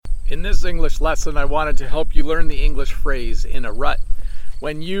In this English lesson, I wanted to help you learn the English phrase in a rut.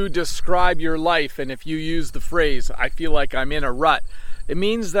 When you describe your life and if you use the phrase, I feel like I'm in a rut, it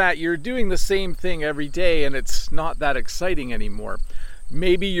means that you're doing the same thing every day and it's not that exciting anymore.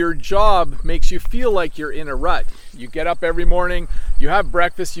 Maybe your job makes you feel like you're in a rut. You get up every morning, you have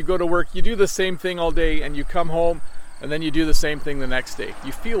breakfast, you go to work, you do the same thing all day, and you come home and then you do the same thing the next day.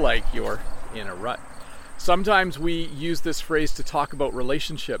 You feel like you're in a rut. Sometimes we use this phrase to talk about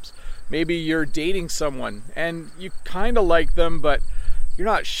relationships. Maybe you're dating someone and you kind of like them, but you're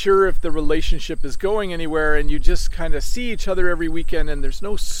not sure if the relationship is going anywhere, and you just kind of see each other every weekend and there's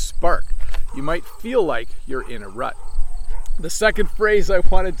no spark. You might feel like you're in a rut. The second phrase I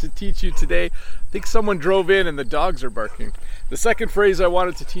wanted to teach you today, I think someone drove in and the dogs are barking. The second phrase I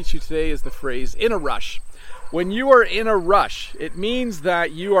wanted to teach you today is the phrase in a rush. When you are in a rush, it means that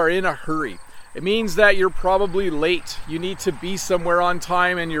you are in a hurry. It means that you're probably late. You need to be somewhere on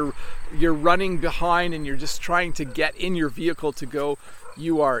time and you're running behind and you're just trying to get in your vehicle to go.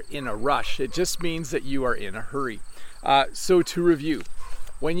 You are in a rush. It just means that you are in a hurry. So to review,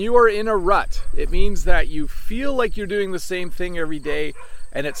 when you are in a rut, it means that you feel like you're doing the same thing every day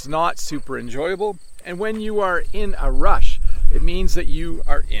and it's not super enjoyable. And when you are in a rush, it means that you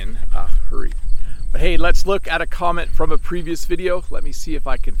are in a hurry. But hey, let's look at a comment from a previous video. Let me see if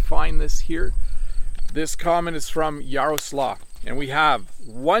I can find this here. This comment is from Yaroslav, and we have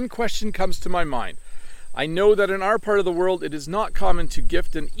one question comes to my mind. I know that in our part of the world it is not common to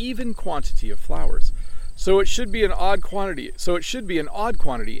gift an even quantity of flowers. So it should be an odd quantity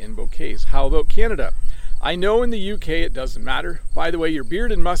in bouquets. How about Canada? I know in the UK it doesn't matter. By the way, your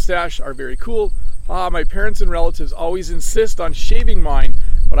beard and mustache are very cool. My parents and relatives always insist on shaving mine,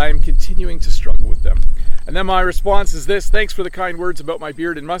 but I am continuing to struggle with them. And then my response is this: thanks for the kind words about my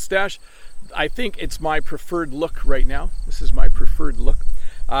beard and mustache. I think it's my preferred look right now. This is my preferred look.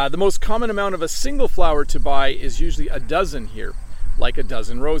 The most common amount of a single flower to buy is usually a dozen here, like a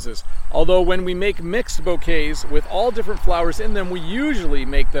dozen roses. Although when we make mixed bouquets with all different flowers in them, we usually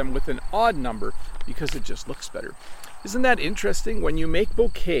make them with an odd number because it just looks better. Isn't that interesting? When you make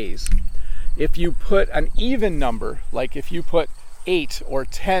bouquets, if you put an even number, like if you put 8 or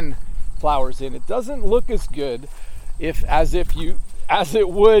 10 flowers in, it doesn't look as good as it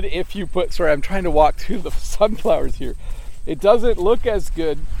would if you put, sorry, I'm trying to walk through the sunflowers here. It doesn't look as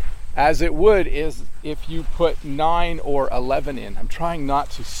good as it would is if you put 9 or 11 in. I'm trying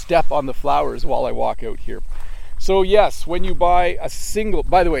not to step on the flowers while I walk out here. So yes, when you buy a single,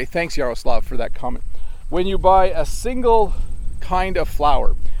 by the way, thanks Yaroslav for that comment. When you buy a single kind of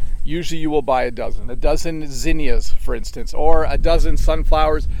flower, usually you will buy a dozen zinnias, for instance, or a dozen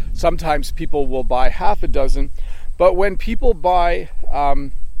sunflowers. Sometimes people will buy half a dozen. But when people buy a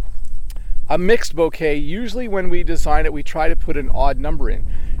mixed bouquet, usually when we design it, we try to put an odd number in.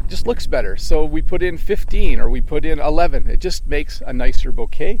 It just looks better. So we put in 15 or we put in 11. It just makes a nicer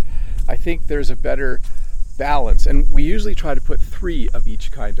bouquet. I think there's a better balance. And we usually try to put 3 of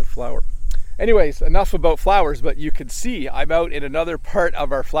each kind of flower. Anyways, enough about flowers, but you can see I'm out in another part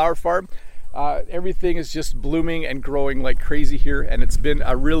of our flower farm. Everything is just blooming and growing like crazy here, and it's been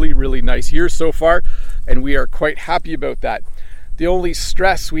a really, really nice year so far, and we are quite happy about that. The only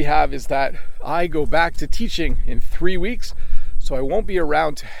stress we have is that I go back to teaching in 3 weeks, so I won't be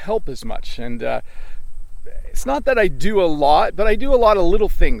around to help as much. And it's not that I do a lot, but I do a lot of little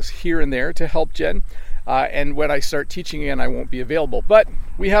things here and there to help Jen. And when I start teaching again, I won't be available. But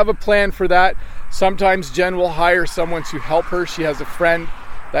we have a plan for that. Sometimes Jen will hire someone to help her. She has a friend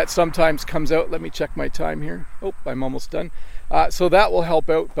that sometimes comes out. Let me check my time here. Oh, I'm almost done. So that will help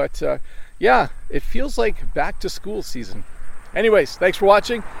out. But yeah, it feels like back to school season. Anyways, thanks for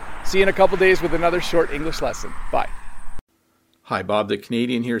watching. See you in a couple days with another short English lesson. Bye. Hi, Bob the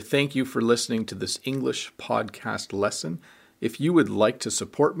Canadian here. Thank you for listening to this English podcast lesson. If you would like to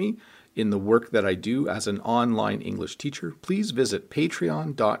support me in the work that I do as an online English teacher, please visit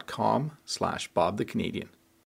patreon.com/BobTheCanadian.